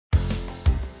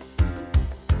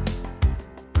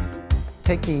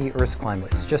Take the Earth's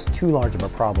climate. It's just too large of a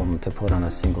problem to put on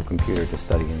a single computer to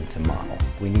study and to model.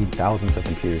 We need thousands of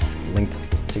computers linked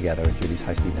together through these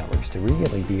high-speed networks to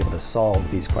really be able to solve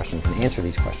these questions and answer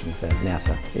these questions that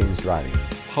NASA is driving.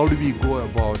 How do we go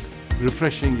about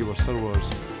refreshing your servers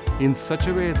in such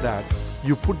a way that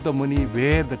you put the money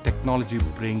where the technology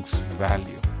brings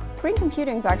value? Green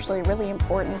computing is actually really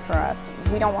important for us.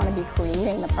 We don't want to be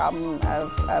creating the problem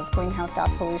of greenhouse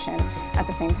gas pollution at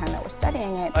the same time that we're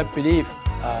studying it. I believe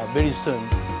very soon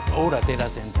all the data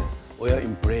centers will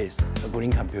embrace the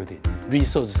green computing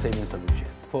resource-saving solution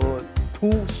for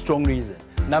two strong reasons.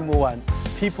 Number one,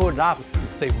 people love to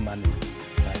save money.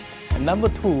 Right? And number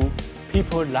two,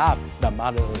 people love the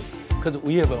Mother Earth because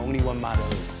we have only one Mother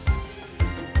Earth.